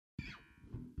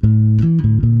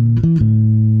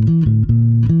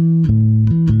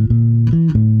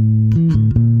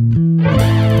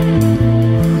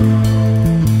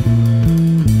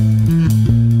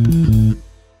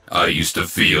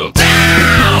feel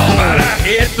down, but I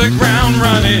hit the ground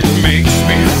running, makes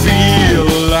me feel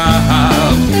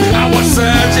alive. I was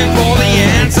searching for the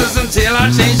answers until I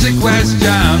changed the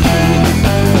question.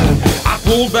 I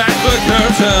pulled back the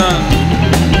curtain.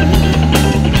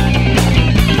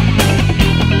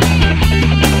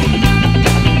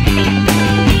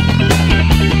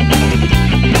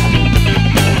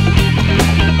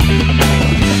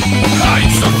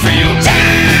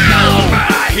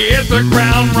 The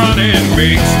ground running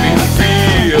makes me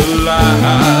feel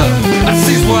alive. I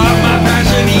see what my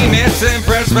passion emits and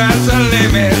press past the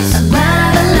limits.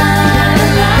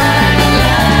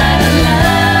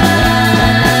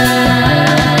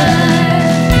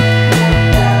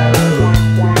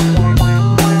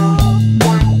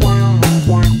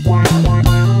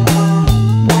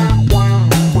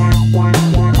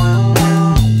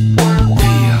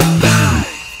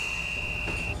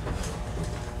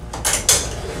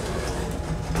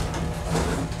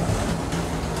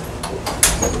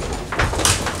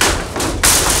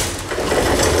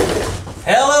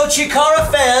 Chikara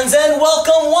fans, and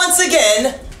welcome once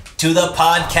again to the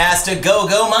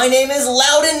Podcast-A-Go-Go. My name is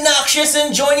Louden, Noxious,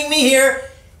 and joining me here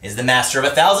is the master of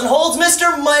 1,000 holds,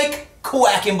 Mr. Mike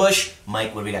Quackenbush.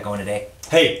 Mike, what do we got going today?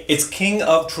 Hey, it's King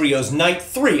of Trios Night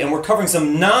 3, and we're covering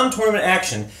some non-tournament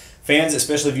action. Fans,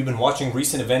 especially if you've been watching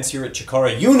recent events here at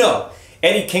Chikara, you know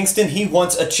Eddie Kingston, he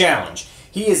wants a challenge.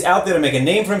 He is out there to make a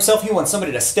name for himself. He wants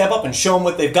somebody to step up and show him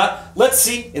what they've got. Let's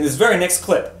see in this very next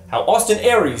clip how Austin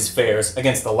Aries fares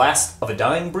against the last of a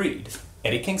dying breed,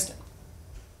 Eddie Kingston.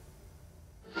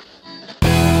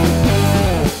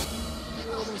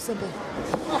 Simple.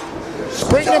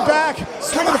 Bringing it back,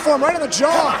 swinging the form right on the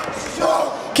jaw.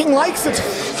 King likes it.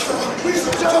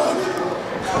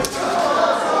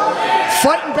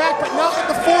 Fighting back, but not with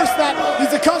the force that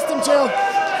he's accustomed to.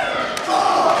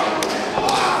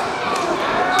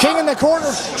 King in the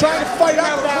corner, trying to fight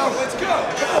up now. Let's go.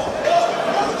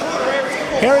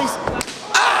 Aries.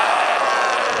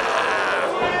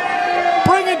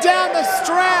 Bringing down the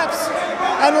straps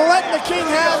and letting the King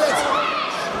have it.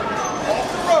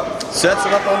 Sets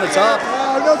it up on the top.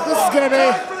 Oh, no, this is going to be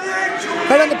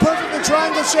right on the perfectly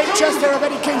triangle-shaped chest there of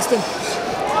Eddie Kingston.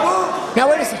 Now,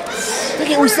 wait a second.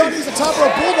 Thinking we saw him use a top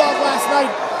rope bulldog last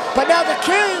night, but now the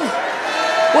King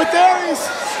with Aries.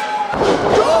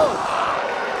 Oh.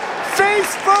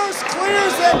 Face first,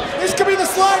 clears it. This could be the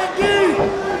sliding knee.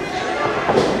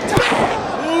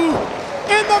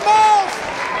 In the mouth.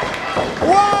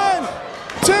 1,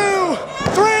 2,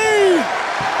 3.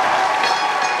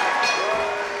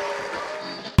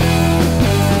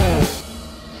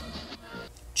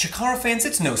 Chikara fans,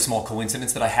 it's no small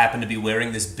coincidence that I happen to be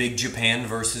wearing this Big Japan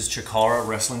versus Chikara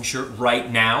wrestling shirt right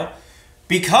now,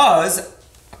 because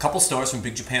a couple stars from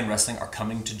Big Japan Wrestling are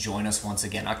coming to join us once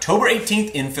again. October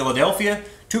 18th in Philadelphia,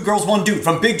 2 girls, 1 dude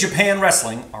from Big Japan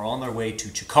Wrestling are on their way to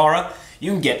Chikara.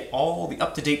 You can get all the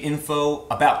up-to-date info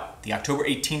about the October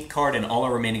 18th card and all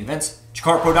our remaining events.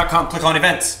 CHIKARAPro.com, click on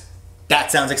events.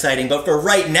 That sounds exciting, but for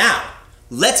right now,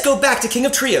 let's go back to King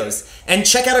of Trios and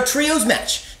check out a trios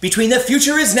match between The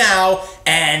Future Is Now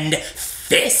and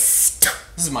F.I.S.T.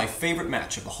 This is my favorite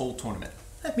match of the whole tournament.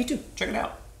 Me too. Check it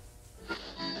out.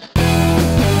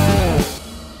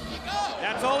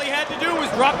 That's all he had to do was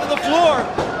drop to the floor.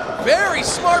 Very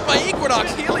smart by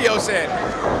Equinox, Helios in.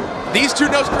 These two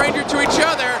no stranger to each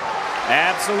other.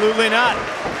 Absolutely not.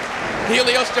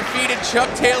 Helios defeated Chuck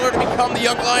Taylor to become the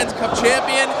Young Lions Cup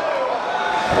champion.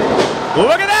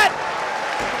 Look at that!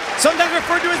 Sometimes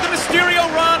referred to as the Mysterio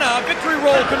Rana, a victory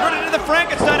roll converted into the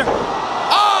Frankensteiner.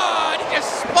 Oh, and he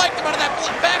just spiked him out of that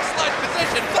backslide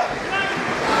position.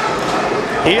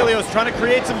 Helios trying to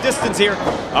create some distance here.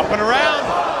 Up and around.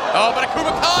 Oh, but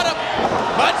Akuma caught him.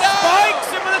 But no!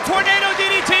 Spikes him with a tornado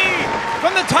DDT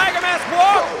from the Tiger Mask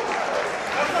walk.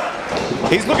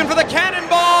 He's looking for the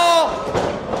cannonball.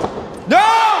 No!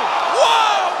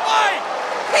 Whoa, Mike!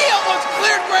 He almost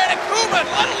cleared Gran,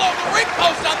 let alone the ring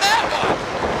post on that one.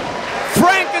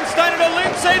 Frankenstein to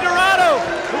Lince Dorado,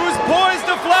 who's poised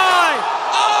to fly.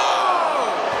 Oh!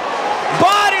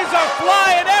 Bodies are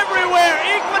flying everywhere.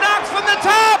 Equinox from the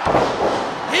top.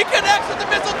 He connects with the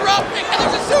missile drop kick, and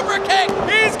there's a super kick.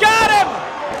 He's got him.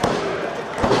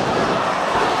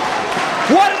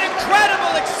 What an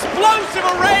incredible, explosive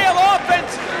array of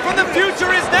offense from The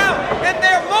Future Is Now. And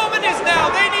their moment is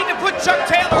now. They need to put Chuck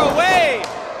Taylor away.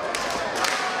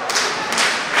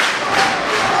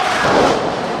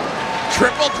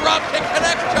 Triple drop kick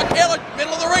connects. Chuck Taylor,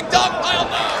 middle of the ring, dog pile,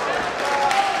 no.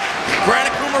 Gran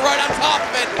Akuma right on top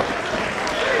of it.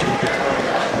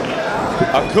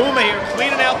 Akuma here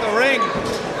cleaning out the ring.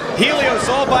 Helios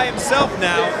all by himself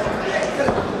now.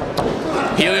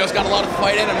 Helios got a lot of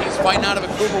fight in him. He's fighting out of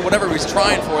Akuma, whatever he was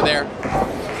trying for there.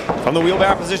 From the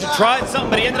wheelbarrow position, tried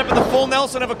something, but he ended up in the full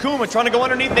Nelson of Akuma, trying to go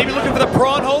underneath, maybe looking for the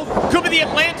prawn hold. Could be the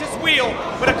Atlantis wheel,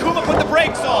 but Akuma put the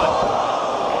brakes on.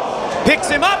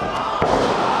 Picks him up.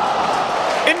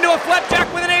 Into a flapjack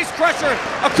with an ace crusher.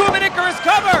 Akuma and Icarus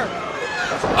cover.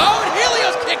 Oh, and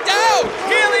Helios kicked out.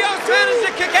 Helios managed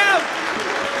to kick out.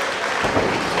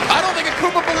 I don't think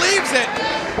Akuma believes it.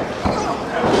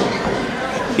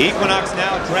 Equinox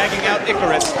now dragging out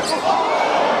Icarus.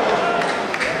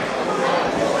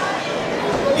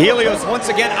 Helios once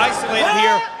again isolated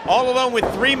here, all alone with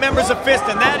 3 members of F.I.S.T,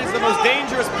 and that is the most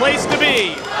dangerous place to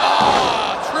be.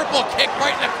 Oh, triple kick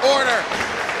right in the corner.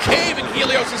 Caving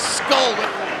Helios' skull.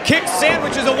 Kick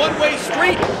sandwich is a one-way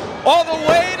street, all the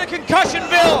way to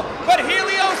Concussionville, but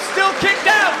Helios still kicked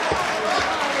out.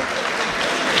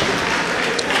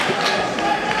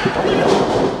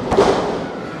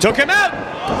 Took him out.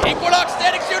 Equinox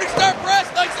standing shooting star press.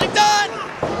 Nicely done.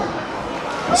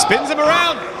 Spins him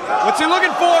around. What's he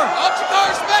looking for? Oh,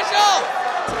 CHIKARA special.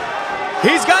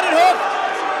 He's got it hooked.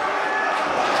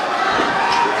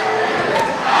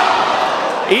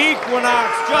 Equinox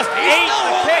just ate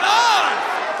the kick.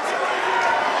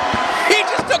 He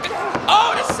just took it.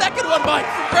 Oh, and a second one by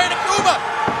Gran Akuma.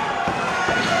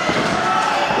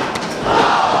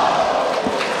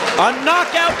 A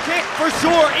knockout kick for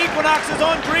sure. Equinox is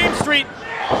on Dream Street.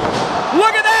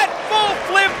 Look at that! Full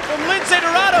flip from Lince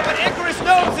Dorado, but Icarus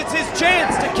knows it's his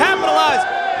chance to capitalize.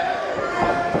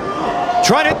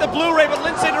 Trying to hit the Blu-ray, but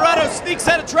Lince Dorado sneaks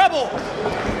out of trouble.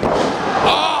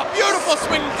 Oh, beautiful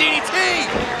swing DDT.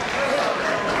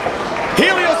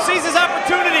 Helios sees his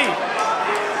opportunity.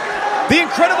 The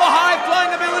incredible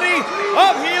high-flying ability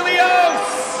of Helios.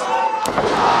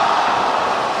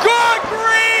 Good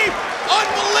grief!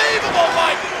 Unbelievable,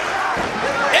 Mike.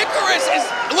 Icarus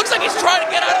it looks like he's trying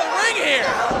to get out of the ring here.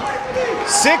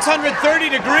 630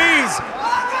 degrees.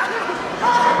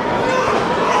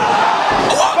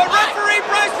 But referee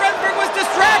Bryce Redberg was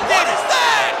distracted. What is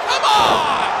that? Come on!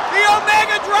 The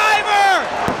Omega Driver!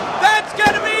 That's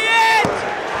gonna be it!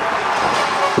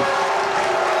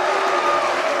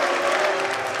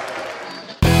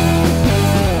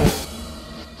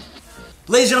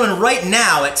 Ladies and gentlemen, right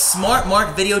now at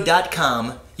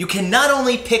smartmarkvideo.com, you can not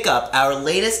only pick up our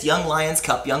latest Young Lions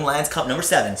Cup number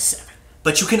 7,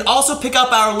 but you can also pick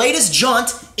up our latest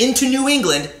jaunt into New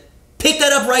England. Pick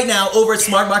that up right now over at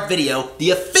Smart Mark Video,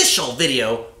 the official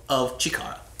video of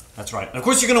CHIKARA. That's right. And of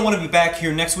course, you're going to want to be back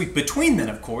here next week. Between then,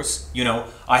 of course, you know,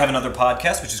 I have another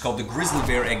podcast, which is called the Grizzly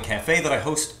Bear Egg Cafe, that I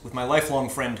host with my lifelong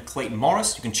friend, Clayton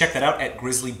Morris. You can check that out at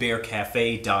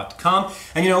grizzlybearcafe.com.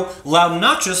 And, you know, Louden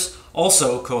Noxious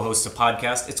also co-hosts a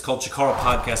podcast. It's called CHIKARA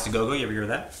Podcast-A-Go-Go. You ever hear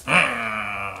that?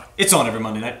 It's on every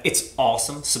Monday night. It's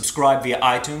awesome. Subscribe via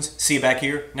iTunes. See you back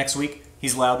here next week.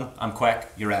 He's Louden. I'm Quack.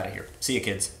 You're out of here. See you,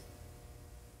 kids.